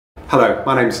Hello,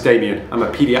 my name is Damian. I'm a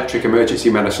paediatric emergency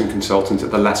medicine consultant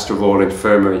at the Leicester Royal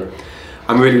Infirmary.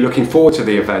 I'm really looking forward to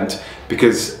the event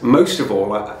because most of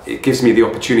all it gives me the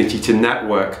opportunity to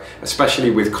network, especially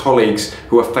with colleagues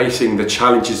who are facing the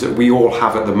challenges that we all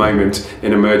have at the moment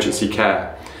in emergency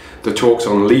care. The talks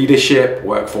on leadership,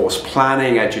 workforce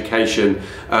planning, education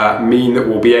mean that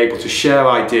we'll be able to share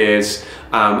ideas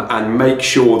and make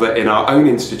sure that in our own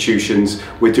institutions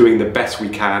we're doing the best we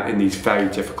can in these very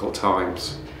difficult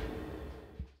times.